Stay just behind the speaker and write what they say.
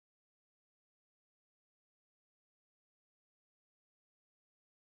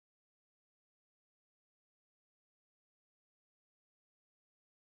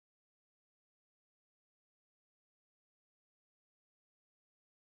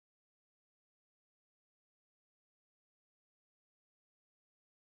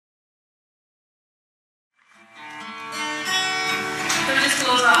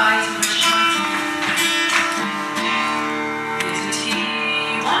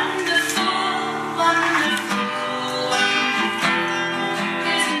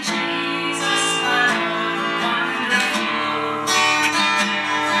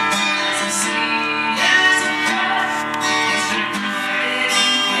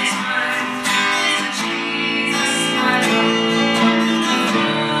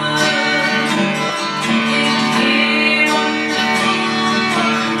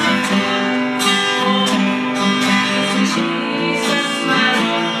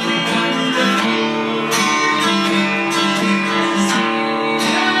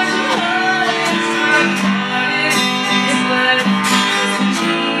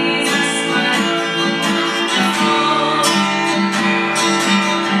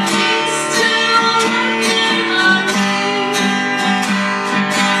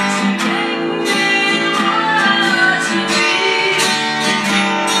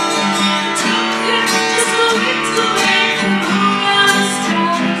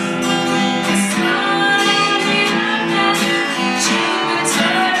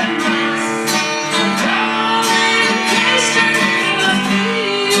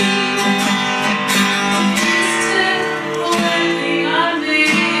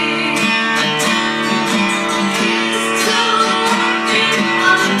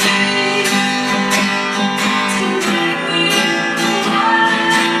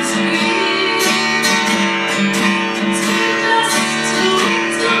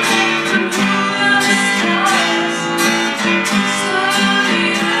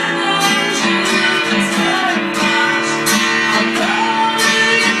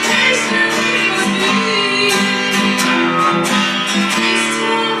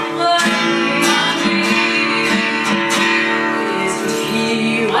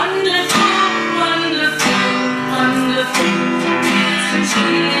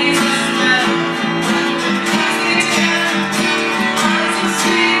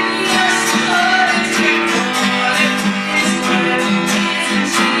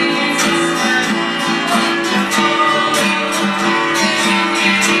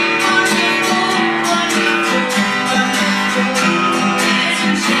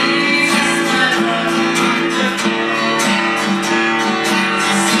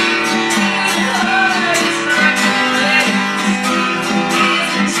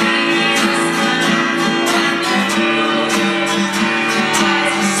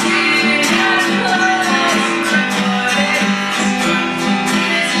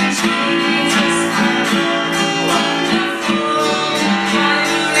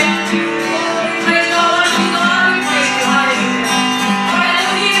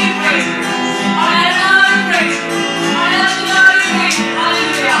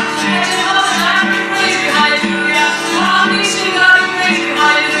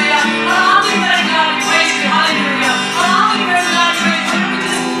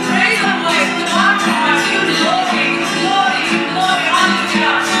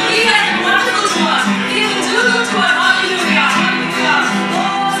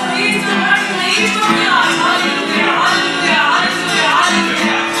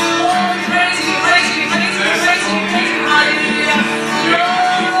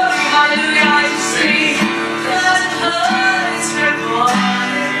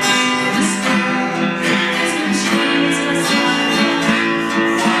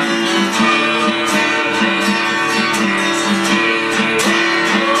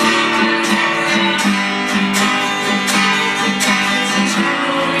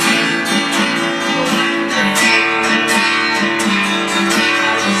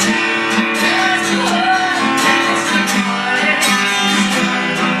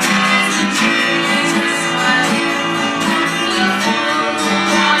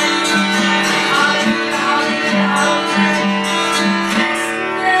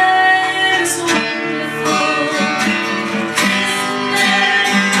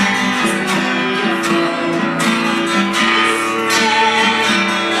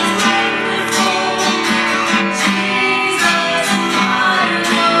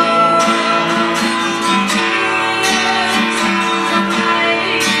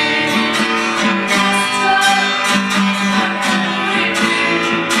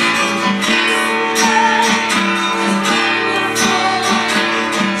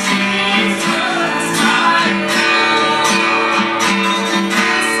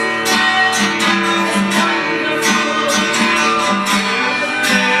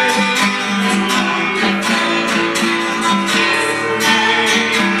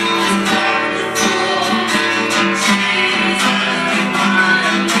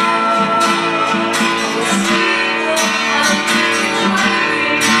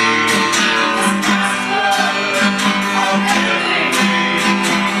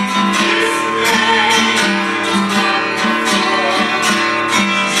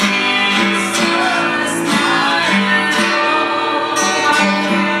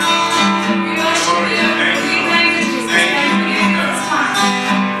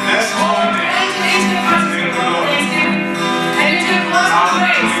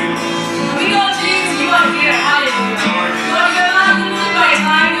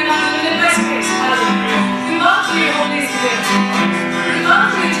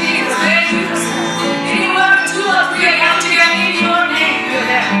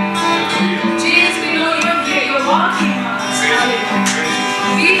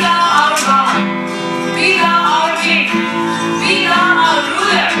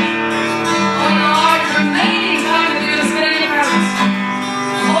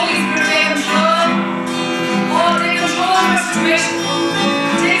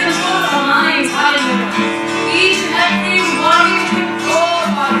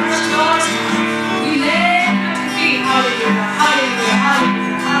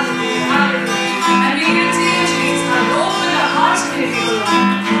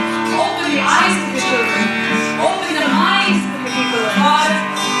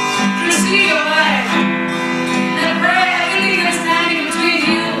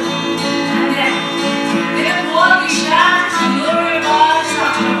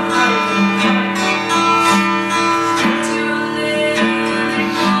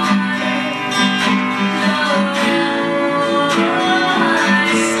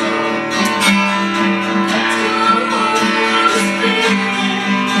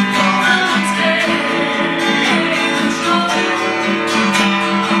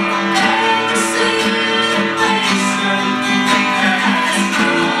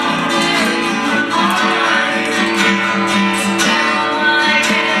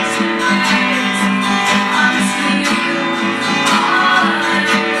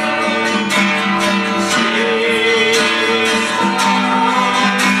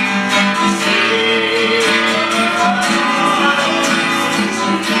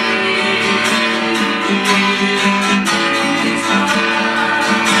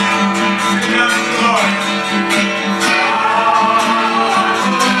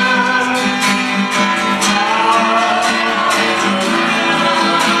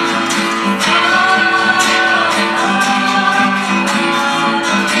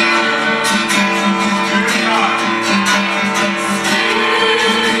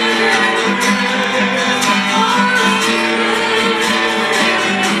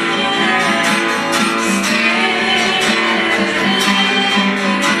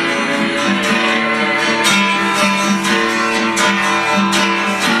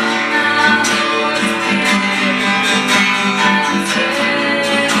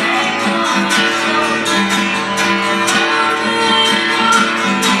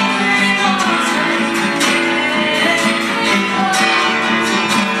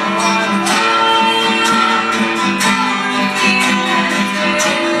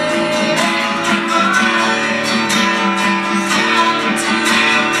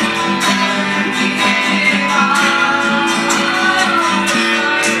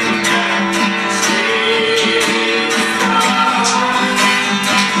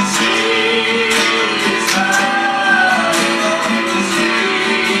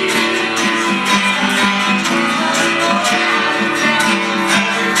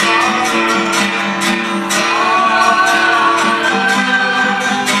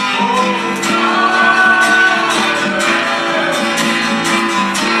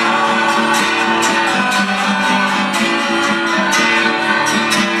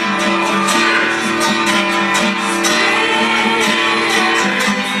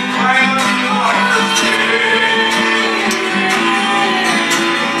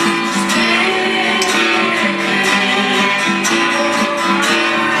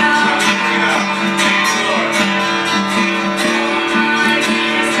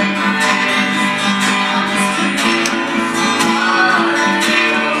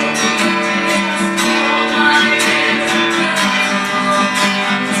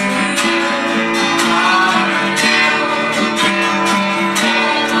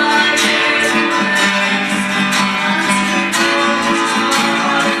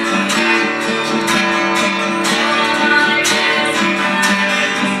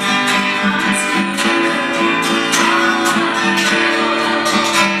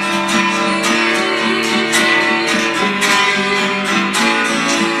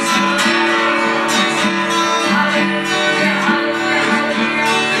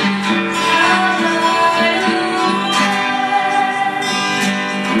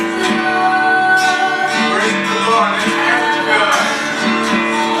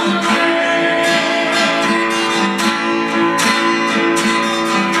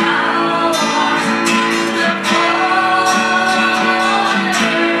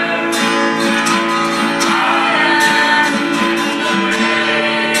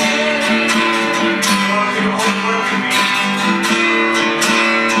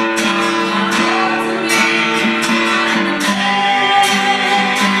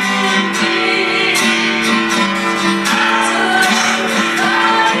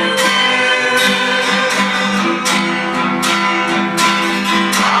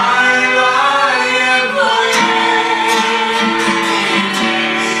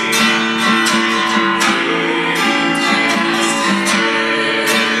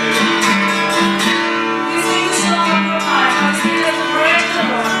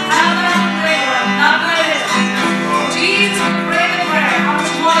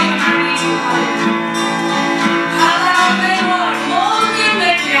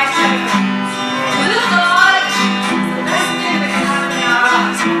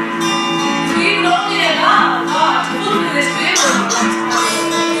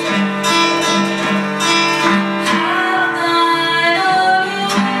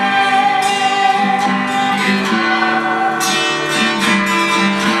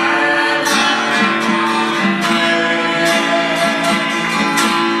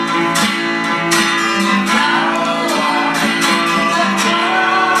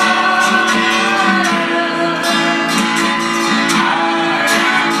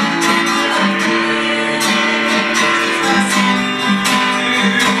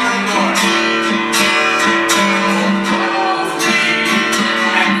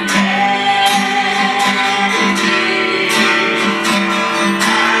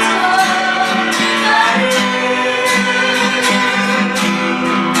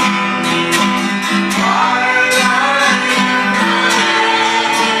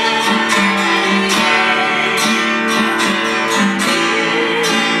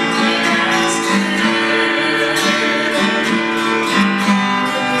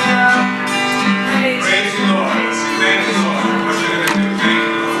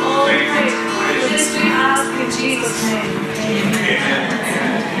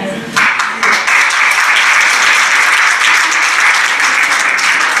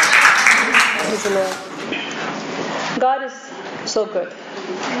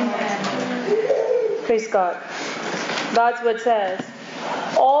Praise God. God's word says,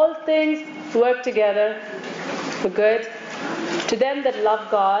 all things work together for good to them that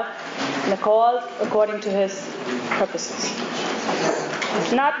love God and are called according to His purposes.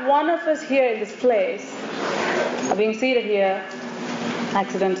 Not one of us here in this place are being seated here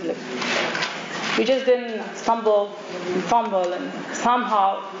accidentally. We just didn't stumble and fumble and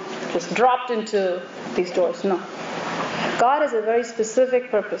somehow just dropped into these doors. No. God has a very specific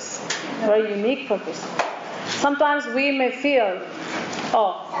purpose, a very unique purpose. Sometimes we may feel,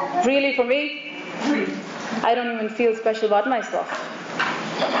 oh, really for me? I don't even feel special about myself.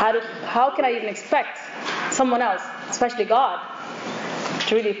 How can I even expect someone else, especially God,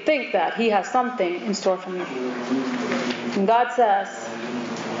 to really think that He has something in store for me? And God says,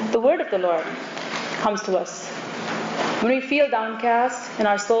 the word of the Lord comes to us. When we feel downcast in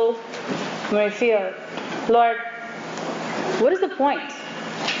our soul, when we feel, Lord, what is the point?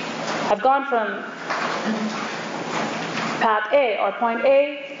 I've gone from path A or point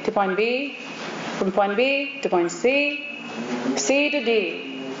A to point B, from point B to point C, C to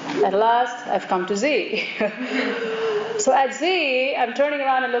D. At last, I've come to Z. So at Z, I'm turning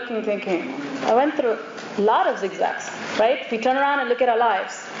around and looking, thinking, I went through a lot of zigzags, right? We turn around and look at our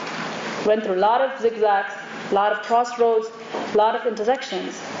lives. Went through a lot of zigzags, a lot of crossroads, a lot of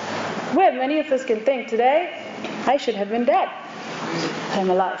intersections, where many of us can think, today, I should have been dead. I'm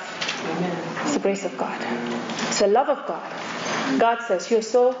alive. It's the grace of God. It's the love of God. God says, you're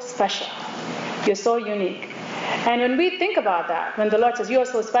so special. You're so unique. And when we think about that, when the Lord says, you're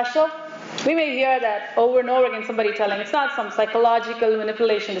so special, we may hear that over and over again, somebody telling, it's not some psychological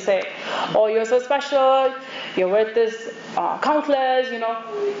manipulation to say, oh, you're so special, you're worth this countless,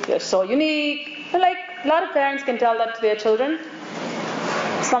 you're so unique. And like a lot of parents can tell that to their children.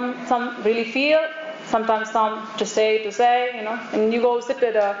 Some really feel, sometimes some just say to say, and you go sit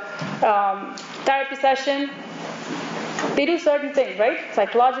at a therapy session, they do certain things, right?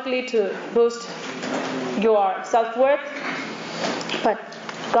 Psychologically to boost your self-worth. But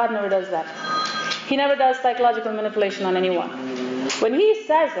God never does that. He never does psychological manipulation on anyone. When He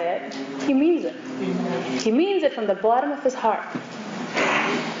says it, He means it. He means it from the bottom of His heart.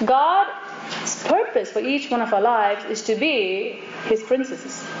 God's purpose for each one of our lives is to be His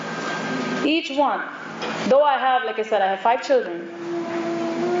princesses. Each one. Though I have, like I said, I have 5 children.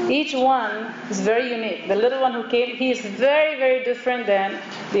 Each one is very unique. The little one who came, he is very, very different than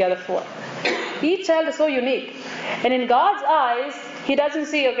the other 4. Each child is so unique. And in God's eyes, He doesn't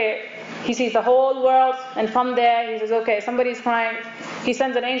see, He sees the whole world, and from there, He says, somebody's crying. He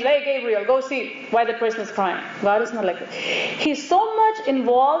sends an angel, hey, Gabriel, go see why that person is crying. God is not like that. He's so much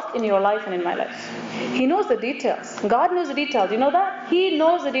involved in your life and in my life. He knows the details. God knows the details. You know that? He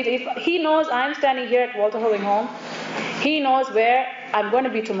knows the details. If He knows I'm standing here at Walter Holding Home, He knows where I'm going to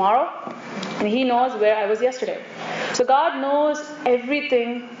be tomorrow, and He knows where I was yesterday. So God knows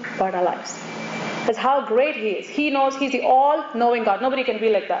everything about our lives. That's how great He is. He knows He's the all-knowing God. Nobody can be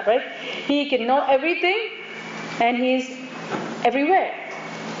like that, right? He can know everything, and He's everywhere.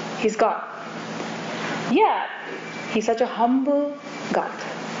 He's God. Yeah, He's such a humble God.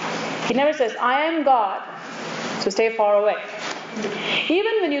 He never says, I am God, so stay far away.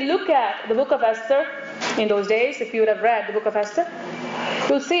 Even when you look at the book of Esther, in those days, if you would have read the book of Esther,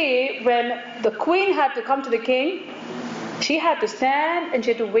 you'll see when the queen had to come to the king, she had to stand and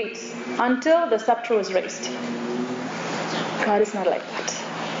she had to wait until the scepter was raised. God is not like that.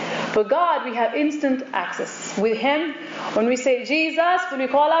 For God, we have instant access. With Him, when we say Jesus, when we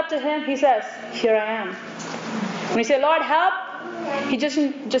call out to Him, He says, here I am. When we say, Lord, help, He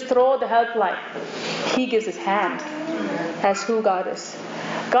doesn't just throw the helpline. He gives His hand. That's who God is.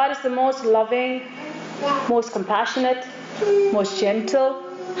 God is the most loving, most compassionate, most gentle.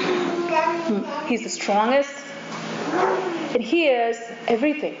 He's the strongest. And He is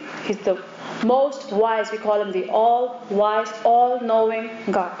everything. He's the most wise. We call Him the all-wise, all-knowing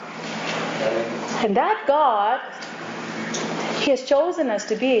God. And that God, He has chosen us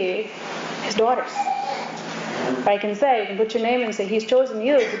to be His daughters. I can say, you can put your name and say, He's chosen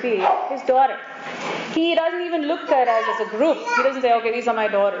you to be His daughter. He doesn't even look at us as a group. He doesn't say, these are my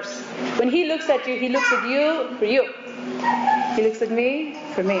daughters. When He looks at you, He looks at you for you. He looks at me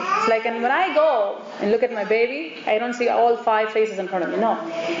for me. It's like, and when I go and look at my baby, I don't see all 5 faces in front of me. No.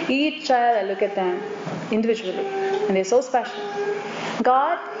 Each child, I look at them individually. And they're so special.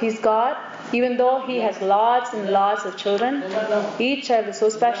 God, He's God. Even though He has lots and lots of children, each child is so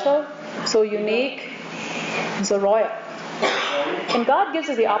special, so unique, and so royal. And God gives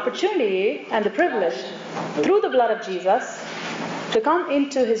us the opportunity and the privilege, through the blood of Jesus, to come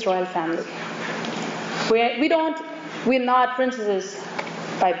into His royal family. We're not princesses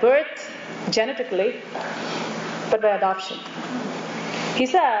by birth, genetically, but by adoption. He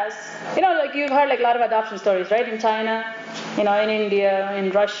says, like you've heard like a lot of adoption stories, right? In China, in India,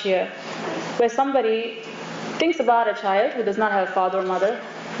 in Russia, where somebody thinks about a child who does not have a father or mother,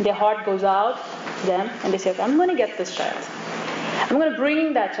 their heart goes out to them, and they say, okay, I'm going to get this child. I'm going to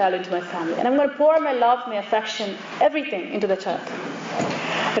bring that child into my family, and I'm going to pour my love, my affection, everything into the child.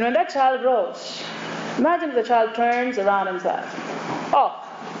 And when that child grows, imagine if the child turns around and says, oh,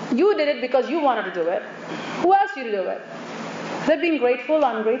 you did it because you wanted to do it. Who asked you to do it? They're being grateful,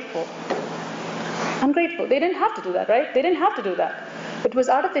 ungrateful. Ungrateful. They didn't have to do that, right? They didn't have to do that. It was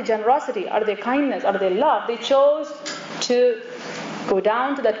out of their generosity, out of their kindness, out of their love. They chose to go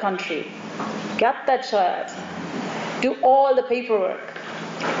down to that country, get that child, do all the paperwork,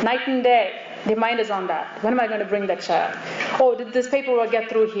 night and day. Their mind is on that. When am I going to bring that child? Oh, did this paperwork get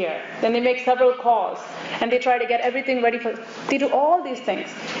through here? Then they make several calls, and they try to get everything ready for. They do all these things.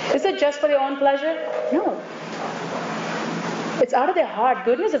 Is it just for their own pleasure? No. It's out of their heart,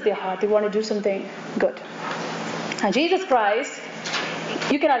 goodness of their heart. They want to do something good. And Jesus Christ,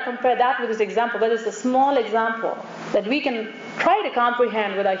 you cannot compare that with this example, but it's a small example that we can try to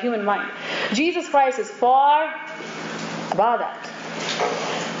comprehend with our human mind. Jesus Christ is far above that.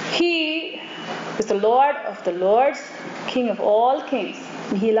 He is the Lord of the lords, King of all kings,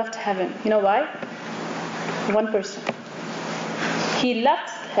 and He left heaven. You know why? One person. He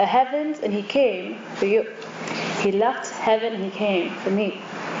left the heavens and He came for you. He left heaven and He came for me.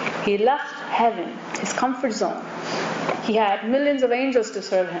 He left heaven, His comfort zone. He had millions of angels to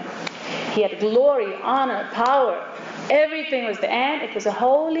serve Him. He had glory, honor, power. Everything was there, and it was a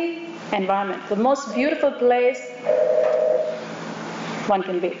holy environment, the most beautiful place one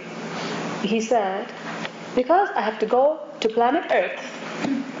can be. He said, because I have to go to planet Earth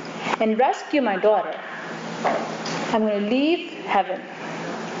and rescue my daughter, I'm going to leave heaven.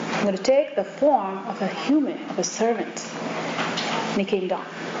 I'm going to take the form of a human, of a servant. And He came down.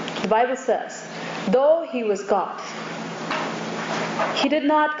 The Bible says, though He was God, He did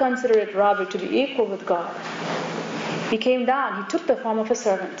not consider it robbery to be equal with God. He came down. He took the form of a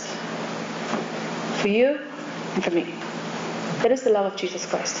servant. For you and for me. That is the love of Jesus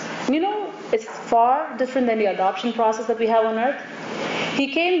Christ. And it's far different than the adoption process that we have on earth.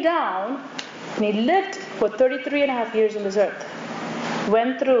 He came down and He lived for 33 and a half years on this earth.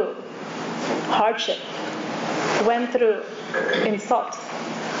 Went through hardship. Went through insults.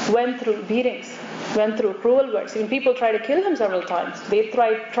 Went through beatings. Went through cruel words. Even people tried to kill Him several times. They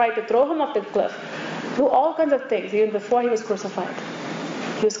tried to throw Him off the cliff. Do all kinds of things even before He was crucified.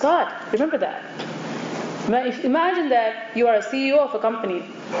 He was God. Remember that. Imagine that you are a CEO of a company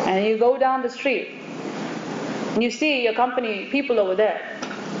and you go down the street and you see your company people over there,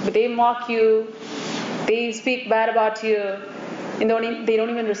 but they mock you, they speak bad about you, and they don't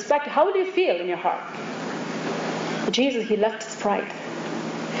even respect you. How would you feel in your heart? But Jesus, He left His pride.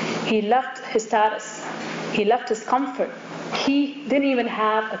 He left His status. He left His comfort. He didn't even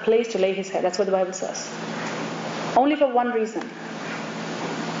have a place to lay His head. That's what the Bible says. Only for one reason.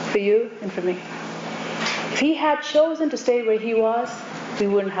 For you and for me. If He had chosen to stay where He was, we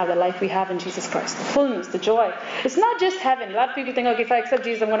wouldn't have the life we have in Jesus Christ. The fullness, the joy. It's not just heaven. A lot of people think, okay, if I accept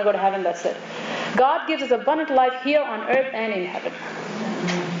Jesus, I'm going to go to heaven, that's it. God gives us abundant life here on earth and in heaven.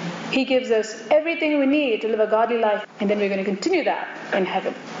 He gives us everything we need to live a godly life, and then we're going to continue that in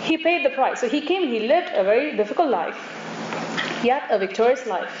heaven. He paid the price. So He came and He lived a very difficult life, yet a victorious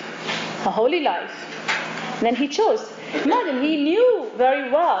life, a holy life. And then He chose. Imagine, He knew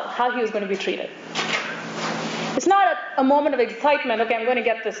very well how He was going to be treated. It's not a moment of excitement, okay, I'm going to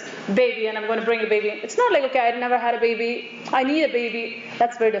get this baby and I'm going to bring a baby. It's not like, okay, I never had a baby, I need a baby.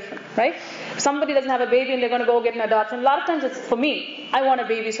 That's very different, right? If somebody doesn't have a baby and they're going to go get an adoption, a lot of times it's for me. I want a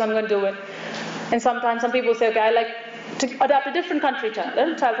baby, so I'm going to do it. And sometimes some people say, okay, I like to adopt a different country child,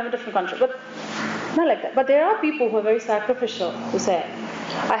 a child from a different country. But not like that. But there are people who are very sacrificial who say,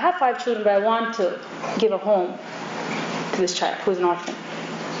 I have 5 children, but I want to give a home to this child who is an orphan.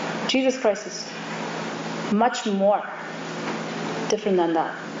 Jesus Christ is much more different than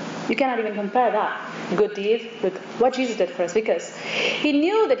that. You cannot even compare that good deed with what Jesus did for us, because He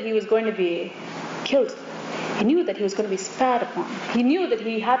knew that He was going to be killed. He knew that He was going to be spat upon. He knew that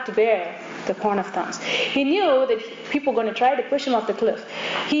He had to bear the crown of thorns. He knew that people were going to try to push Him off the cliff.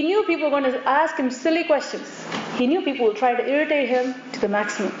 He knew people were going to ask Him silly questions. He knew people would try to irritate Him to the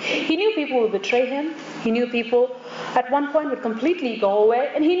maximum. He knew people would betray Him. He knew people at one point would completely go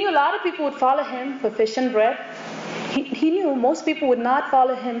away. And He knew a lot of people would follow Him for fish and bread. He knew most people would not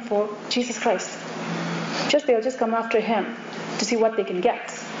follow Him for Jesus Christ. They'll just come after Him to see what they can get.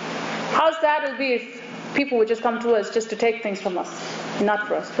 How sad it would be if people would just come to us just to take things from us, not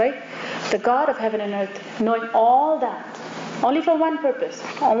for us, right? The God of heaven and earth, knowing all that, only for one purpose.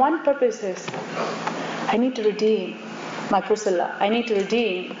 One purpose is, I need to redeem my Priscilla. I need to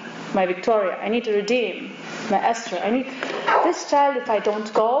redeem my Victoria. I need to redeem my Esther. This child, if I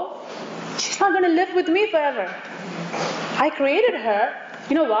don't go, she's not going to live with me forever. I created her.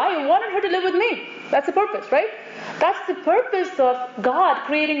 You know why? I wanted her to live with me. That's the purpose, right? That's the purpose of God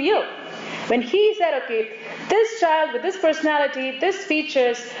creating you. When He said, okay, this child with this personality, this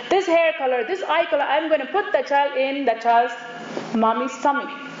features, this hair color, this eye color, I'm going to put that child in that child's mommy's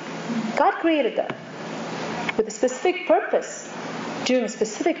tummy. God created that with a specific purpose during a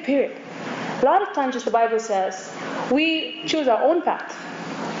specific period. A lot of times, as the Bible says, we choose our own path.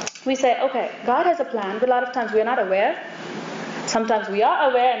 We say, okay, God has a plan, but a lot of times we are not aware. Sometimes we are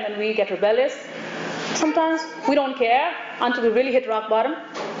aware and then we get rebellious. Sometimes we don't care until we really hit rock bottom.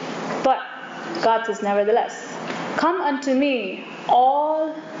 But God says, nevertheless, come unto me,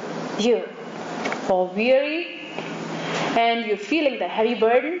 all you who are weary and you're feeling the heavy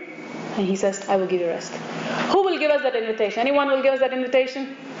burden. And He says, I will give you rest. Who will give us that invitation? Anyone will give us that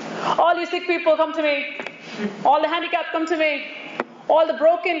invitation? All you sick people, come to me. All the handicapped, come to me. All the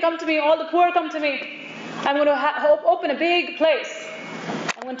broken, come to me. All the poor, come to me. I'm going to open a big place.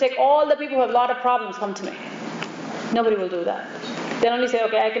 I'm going to take all the people who have a lot of problems, come to me. Nobody will do that. They'll only say,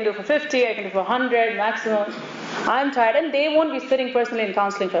 okay, I can do for 50, I can do for 100 maximum. I'm tired. And they won't be sitting personally in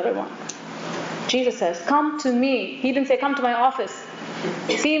counseling for everyone. Jesus says, come to me. He didn't say, come to my office.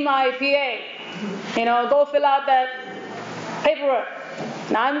 See my PA. Go fill out that paperwork.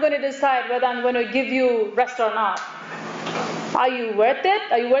 Now I'm going to decide whether I'm going to give you rest or not. Are you worth it?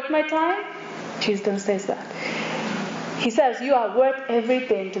 Are you worth my time? Jesus doesn't say that. He says, you are worth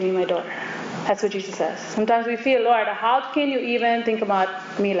everything to me, my daughter. That's what Jesus says. Sometimes we feel, Lord, how can you even think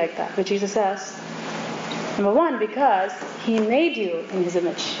about me like that? But Jesus says, number one, because He made you in His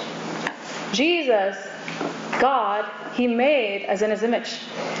image. Jesus, God, He made us in His image.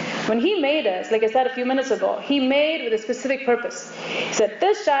 When He made us, like I said a few minutes ago, He made with a specific purpose. He said,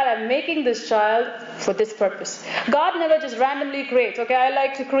 this child, I'm making this child for this purpose. God never just randomly creates. Okay, I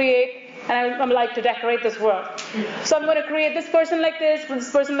like to create and I like to decorate this world. So I'm going to create this person like this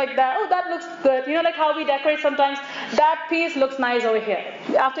person like that. Oh, that looks good. Like how we decorate sometimes. That piece looks nice over here.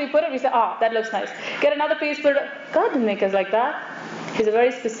 After we put it, we say, that looks nice. Get another piece, put it. God didn't make us like that. He has a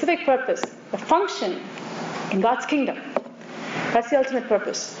very specific purpose, a function in God's kingdom. That's the ultimate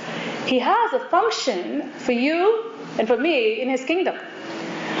purpose. He has a function for you and for me in His kingdom.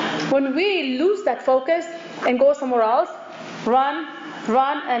 When we lose that focus and go somewhere else, run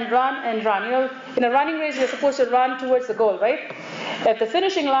and run and run. In a running race, we're supposed to run towards the goal, right? If the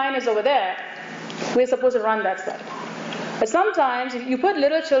finishing line is over there, we're supposed to run that side. But sometimes, if you put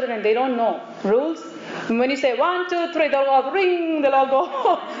little children and they don't know rules, when you say 1, 2, 3, they'll all ring, they'll all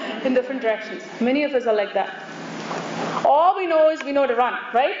go in different directions. Many of us are like that. All we know is we know to run,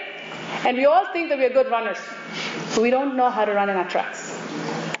 right? And we all think that we are good runners, but we don't know how to run in our tracks.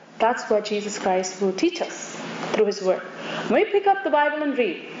 That's what Jesus Christ will teach us through His Word. When we pick up the Bible and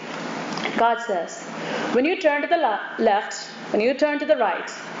read, God says, when you turn to the left, when you turn to the right,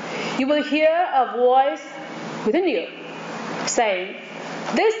 you will hear a voice within you saying,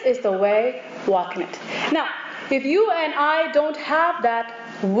 this is the way, walk in it. Now, if you and I don't have that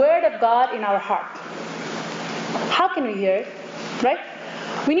Word of God in our heart, how can we hear it, right?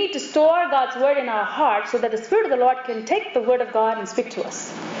 We need to store God's Word in our heart so that the Spirit of the Lord can take the Word of God and speak to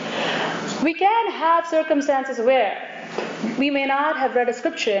us. We can have circumstances where we may not have read a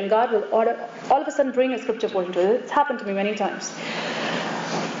scripture and God will all of a sudden bring a scripture portion to it. It's happened to me many times.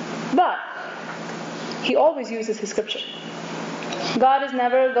 But He always uses His scripture. God is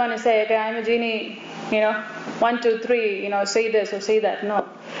never going to say, okay, I'm a genie, 1, 2, 3, say this or say that. No.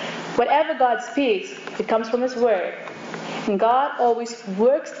 Whatever God speaks, it comes from His Word. And God always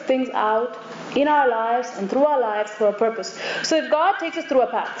works things out in our lives and through our lives for a purpose. So if God takes us through a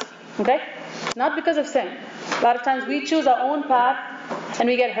path, okay, not because of sin. A lot of times we choose our own path and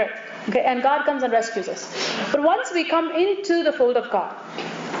we get hurt. Okay, and God comes and rescues us. But once we come into the fold of God,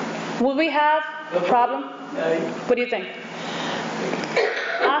 will we have a problem? What do you think?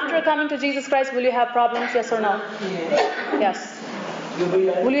 After coming to Jesus Christ, will you have problems? Yes or no? Yes.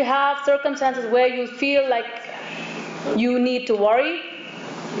 Will you have circumstances where you feel like you need to worry?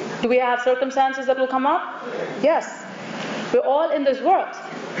 Do we have circumstances that will come up? Yes. We're all in this world.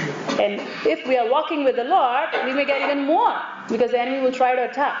 And if we are walking with the Lord, we may get even more because the enemy will try to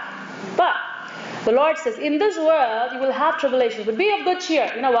attack. But the Lord says, in this world, you will have tribulations, but be of good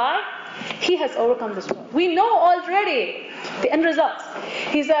cheer. You know why? He has overcome this world. We know already the end results.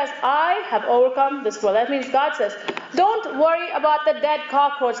 He says, I have overcome this world. That means God says, Don't worry about the dead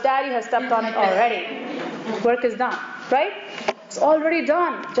cockroach. Daddy has stepped on it already. Work is done, right? It's already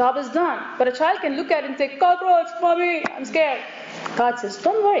done. Job is done. But a child can look at it and say, cockroach, mommy, I'm scared. God says,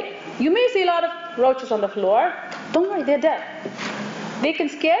 don't worry. You may see a lot of roaches on the floor. Don't worry, they're dead. They can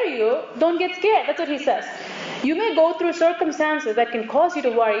scare you. Don't get scared. That's what he says. You may go through circumstances that can cause you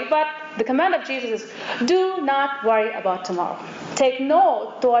to worry, but the command of Jesus is, do not worry about tomorrow. Take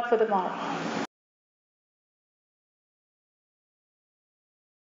no thought for tomorrow.